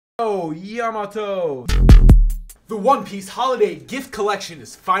Oh, Yamato! The One Piece holiday gift collection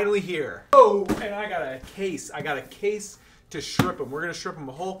is finally here. Oh, and I got a case. I got a case to strip them. We're gonna strip them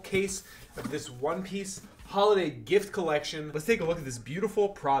a whole case of this One Piece holiday gift collection. Let's take a look at this beautiful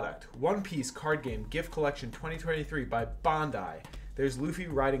product. One Piece card game gift collection 2023 by Bandai. There's Luffy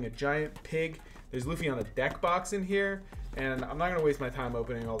riding a giant pig. There's Luffy on a deck box in here. And I'm not gonna waste my time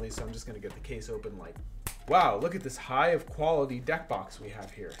opening all these, so I'm just gonna get the case open like, wow, look at this high of quality deck box we have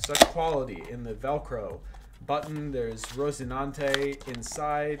here. Such quality in the Velcro button. There's Rocinante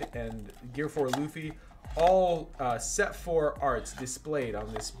inside and Gear 4 Luffy. All set 4 arts displayed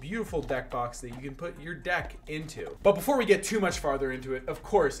on this beautiful deck box that you can put your deck into. But before we get too much farther into it, of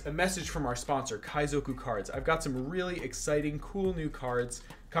course, a message from our sponsor, Kaizoku Cards. I've got some really exciting, cool new cards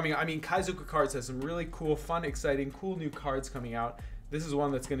coming out. I mean, Kaizoku Cards has some really cool, fun, exciting, cool new cards coming out. This is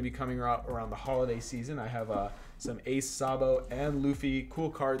one that's going to be coming out around the holiday season. I have some Ace, Sabo, and Luffy cool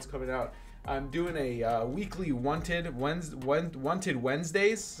cards coming out. I'm doing a weekly Wanted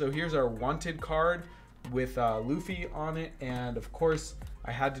Wednesdays. So here's our Wanted card with Luffy on it, and of course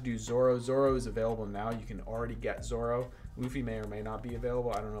I had to do Zoro. Zoro is available now. You can already get Zoro. Luffy may or may not be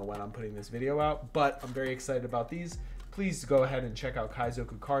available. I don't know when I'm putting this video out, but I'm very excited about these. Please go ahead and check out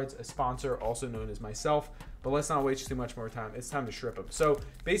Kaizoku Cards, a sponsor also known as myself. But let's not waste too much more time. It's time to strip them. So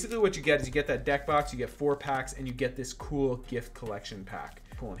basically what you get is you get that deck box, you get 4 packs, and you get this cool gift collection pack.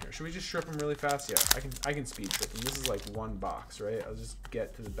 Cool in here. Should we just strip them really fast? Yeah, I can speed strip them. This is like one box, right? I'll just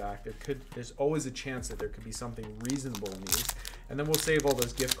get to the back. There's always a chance that there could be something reasonable in these. And then we'll save all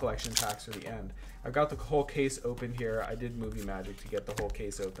those gift collection packs for the end. I've got the whole case open here. I did movie magic to get the whole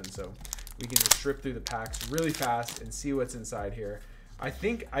case open, so we can just strip through the packs really fast and see what's inside here. I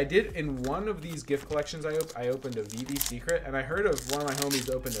think I did in one of these gift collections I opened a VV Secret, and I heard of one of my homies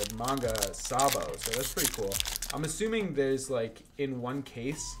opened a manga Sabo, so that's pretty cool. I'm assuming there's like in one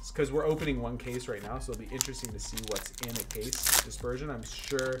case, because we're opening one case right now, so it'll be interesting to see what's in a case dispersion. I'm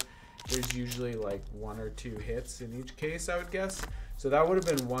sure there's usually like 1 or 2 hits in each case, I would guess. So that would have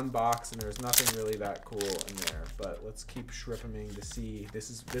been one box, and there's nothing really that cool in there. But let's keep stripping to see.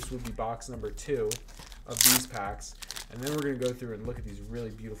 This would be box number 2 of these packs. And then we're going to go through and look at these really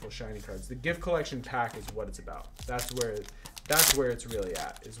beautiful shiny cards. The gift collection pack is what it's about. That's where it's really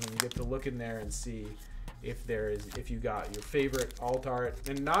at, is when you get to look in there and see if you got your favorite alt art.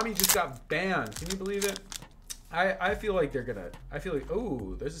 And Nami just got banned. Can you believe it? I feel like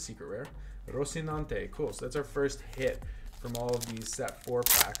oh, there's a secret rare. Rocinante. Cool. So that's our first hit from all of these set 4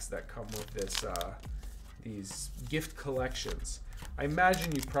 packs that come with this these gift collections. I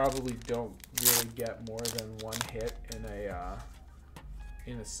imagine you probably don't really get more than 1 hit in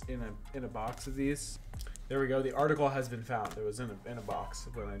a box of these. There we go. The article has been found. It was in a box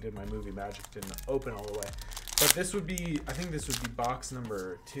when I did my movie magic. Didn't open all the way. But this would be, I think this would be box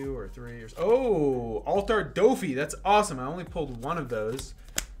number 2 or 3. Oh, Altar Dofi. That's awesome. I only pulled 1 of those,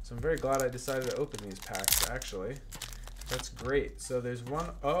 so I'm very glad I decided to open these packs. Actually, that's great. So there's 1.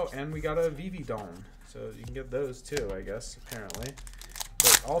 Oh, and we got a VV Dome. So you can get those too, I guess, apparently.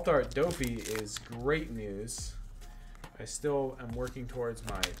 But Altar Dofi is great news. I still am working towards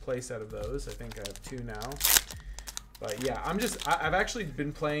my playset of those. I think I have 2 now. But yeah, I've actually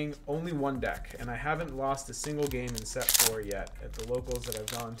been playing only 1 deck, and I haven't lost a single game in set 4 yet at the locals that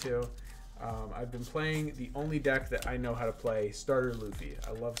I've gone to. I've been playing the only deck that I know how to play, Starter Luffy.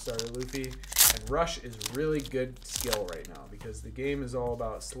 I love Starter Luffy, and Rush is really good skill right now because the game is all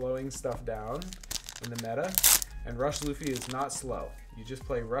about slowing stuff down in the meta, and Rush Luffy is not slow. You just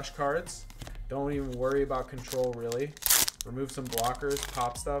play Rush cards, don't even worry about control really, remove some blockers,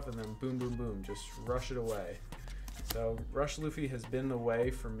 pop stuff, and then boom, boom, boom, just rush it away. So Rush Luffy has been the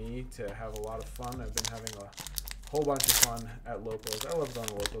way for me to have a lot of fun. I've been having a whole bunch of fun at locals. I love going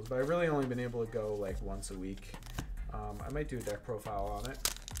to locals, but I've really only been able to go like once a week. I might do a deck profile on it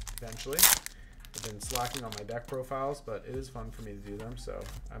eventually. I've been slacking on my deck profiles, but it is fun for me to do them, so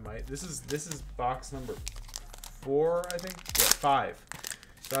I might. This is box number 4, I think. Yeah, 5.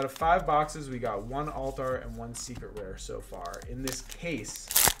 So out of 5 boxes, we got 1 altar and 1 secret rare so far in this case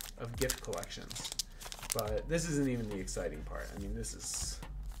of gift collections. But this isn't even the exciting part. I mean, this is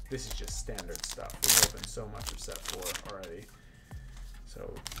just standard stuff. We've opened so much of set 4 already, so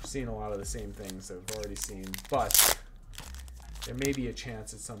we've seen a lot of the same things that we've already seen, but there may be a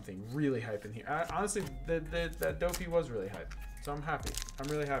chance it's something really hype in here. Honestly, that Dofi was really hype, so I'm happy. I'm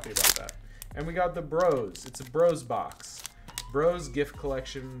really happy about that. And we got the Bros. It's a Bros box. Bros gift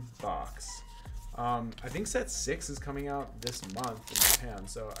collection box. I think set 6 is coming out this month in Japan,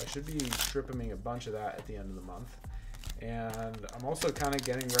 so I should be stripping a bunch of that at the end of the month. And I'm also kind of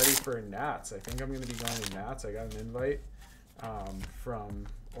getting ready for Nats. I think I'm going to be going to Nats. I got an invite from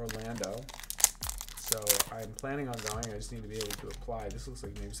Orlando. So I'm planning on going. I just need to be able to apply. This looks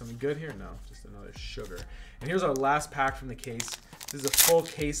like maybe something good here. No, just another sugar. And here's our last pack from the case. This is a full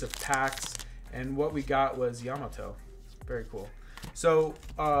case of packs. And what we got was Yamato. Very cool. So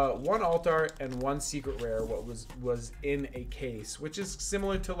one alt art and one secret rare what was in a case, which is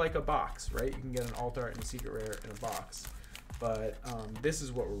similar to like a box, right? You can get an alt art and a secret rare in a box. But this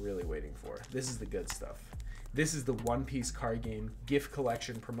is what we're really waiting for. This is the good stuff. This is the One Piece card game gift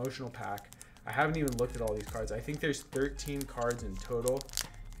collection promotional pack. I haven't even looked at all these cards. I think there's 13 cards in total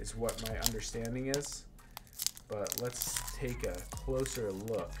is what my understanding is. But let's take a closer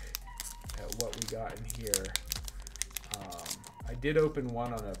look at what we got in here. I did open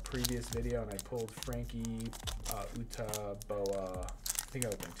one on a previous video and I pulled Frankie, Uta, Boa. I think I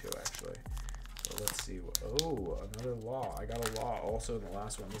opened two actually. So let's see. Oh, another Law. I got a Law also in the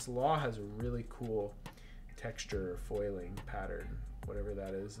last one. This Law has a really cool texture foiling pattern. Whatever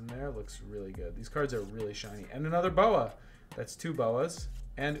that is in there looks really good. These cards are really shiny. And another Boa. That's two Boas.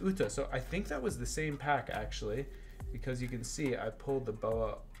 And Uta. So I think that was the same pack actually, because you can see I pulled the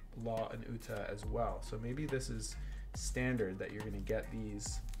Boa, Law, and Uta as well. So maybe this is standard that you're going to get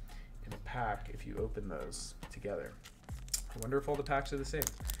these in a pack if you open those together. I wonder if all the packs are the same.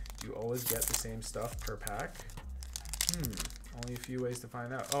 Do you always get the same stuff per pack? Only a few ways to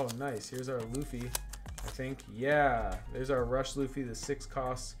find out. Oh, nice. Here's our Luffy, I think. Yeah, there's our Rush Luffy, the 6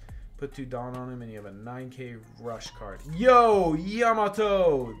 costs. Put 2 Dawn on him, and you have a 9k Rush card. Yo,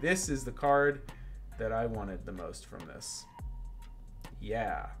 Yamato! This is the card that I wanted the most from this.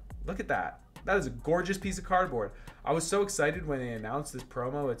 Yeah, look at that. That is a gorgeous piece of cardboard. I was so excited when they announced this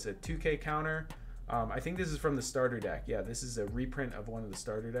promo. It's a 2K counter. I think this is from the starter deck. Yeah, this is a reprint of one of the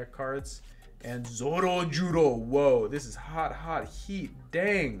starter deck cards. And Zoro Judo. Whoa, this is hot, hot heat.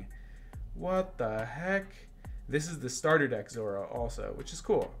 Dang. What the heck? This is the starter deck Zoro also, which is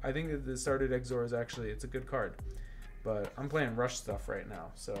cool. I think that the starter deck Zoro is actually, it's a good card. But I'm playing Rush stuff right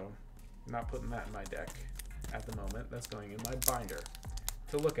now, so I'm not putting that in my deck at the moment. That's going in my binder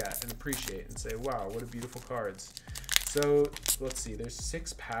to look at and appreciate and say, wow, what a beautiful cards. So let's see, there's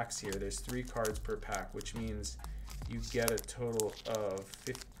 6 packs here. There's 3 cards per pack, which means you get a total of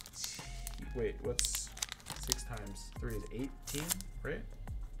 15. Wait, what's 6 times 3 is 18, right?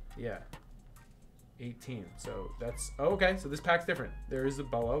 Yeah, 18. So that's, oh, okay, so this pack's different. There is a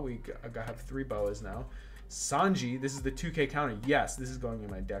Boa. I have 3 Boas now. Sanji, this is the 2K counter. Yes, this is going in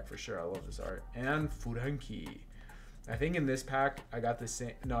my deck for sure. I love this art. And Furanki. I think in this pack I got the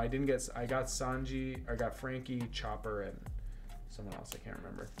same. No, I didn't get. I got Sanji. I got Frankie, Chopper, and someone else. I can't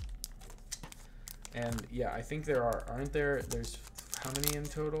remember. And yeah, I think there are. Aren't there? There's how many in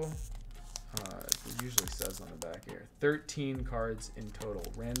total? It usually says on the back here. 13 cards in total,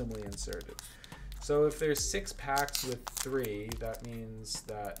 randomly inserted. So if there's 6 packs with 3, that means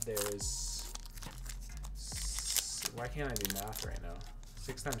that there's. Why can't I do math right now?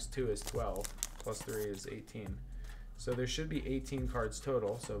 6 times 2 is 12. Plus 3 is 18. So there should be 18 cards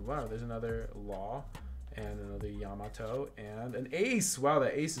total. So wow, there's another Law and another Yamato and an Ace. Wow,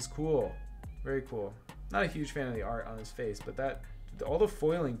 that Ace is cool. Very cool. Not a huge fan of the art on his face, but that all the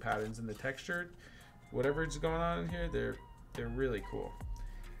foiling patterns and the texture, whatever is going on in here, they're really cool.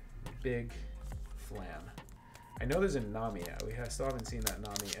 Big flan. I know there's a Nami. I still haven't seen that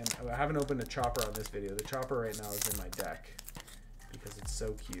Nami, and I haven't opened a Chopper on this video. The Chopper right now is in my deck because it's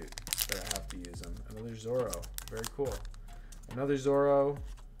so cute that I have to use them. Another Zoro. Very cool. Another Zoro.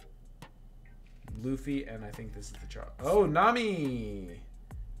 Luffy, and I think this is the Chopper. Oh, Nami!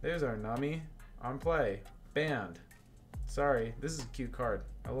 There's our Nami. On play. Banned. Sorry. This is a cute card.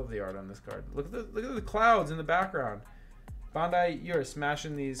 I love the art on this card. Look at the clouds in the background. Bandai, you are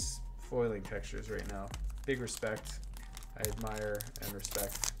smashing these foiling textures right now. Big respect. I admire and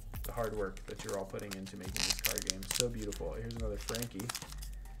respect the hard work that you're all putting into making this card game. So beautiful. Here's another Frankie.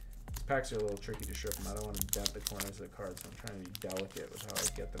 These packs are a little tricky to strip them. I don't want to dent the corners of the cards, so I'm trying to be delicate with how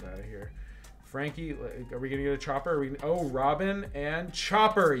I get them out of here. Frankie, are we going to get a Chopper? Oh, Robin and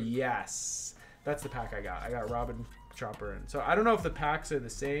Chopper. Yes. That's the pack I got. I got Robin, Chopper. And so I don't know if the packs are the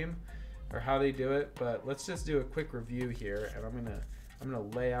same or how they do it, but let's just do a quick review here, and I'm gonna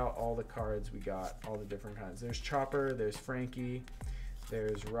lay out all the cards we got, all the different kinds. There's Chopper, there's Frankie,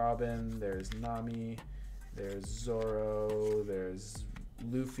 there's Robin, there's Nami, there's Zoro, there's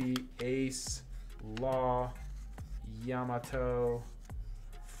Luffy, Ace, Law, Yamato,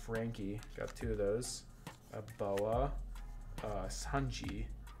 Frankie, got 2 of those, a Boa, Sanji,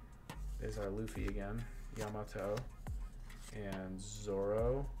 there's our Luffy again, Yamato, and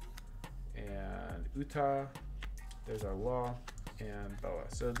Zoro, and Uta, there's our Law, and Boa.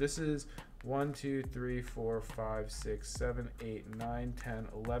 So this is 1, 2, 3, 4, 5, 6, 7, 8, 9, 10,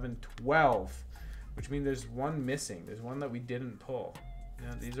 11, 12. Which means there's one missing. There's one that we didn't pull.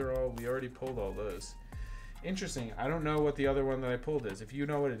 Yeah, these are all, we already pulled all those. Interesting. I don't know what the other one that I pulled is. If you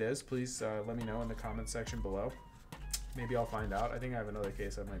know what it is, please let me know in the comment section below. Maybe I'll find out. I think I have another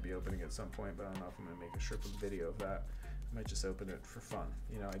case I might be opening at some point, but I don't know if I'm going to make a strip of video of that. I might just open it for fun.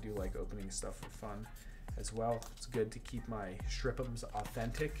 You know, I do like opening stuff for fun as well. It's good to keep my strip'ems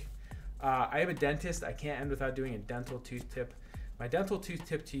authentic. I am a dentist. I can't end without doing a dental tooth tip. My dental tooth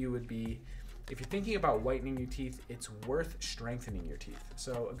tip to you would be, if you're thinking about whitening your teeth, it's worth strengthening your teeth.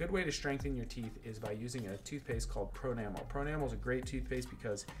 So a good way to strengthen your teeth is by using a toothpaste called Pronamel. Pronamel is a great toothpaste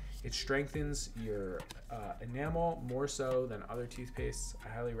because it strengthens your enamel more so than other toothpastes. I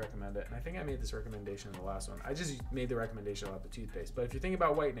highly recommend it. And I think I made this recommendation in the last one. I just made the recommendation about the toothpaste. But if you're thinking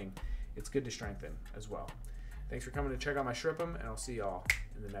about whitening, it's good to strengthen as well. Thanks for coming to check out my strip'em, and I'll see y'all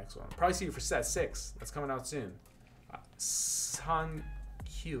in the next one. Probably see you for set 6. That's coming out soon.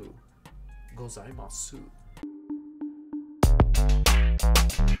 Sankyu gozaimasu.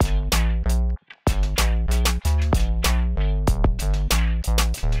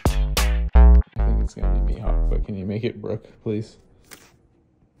 I think it's gonna be Mihawk, but can you make it Brooke, please?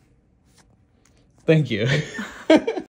 Thank you.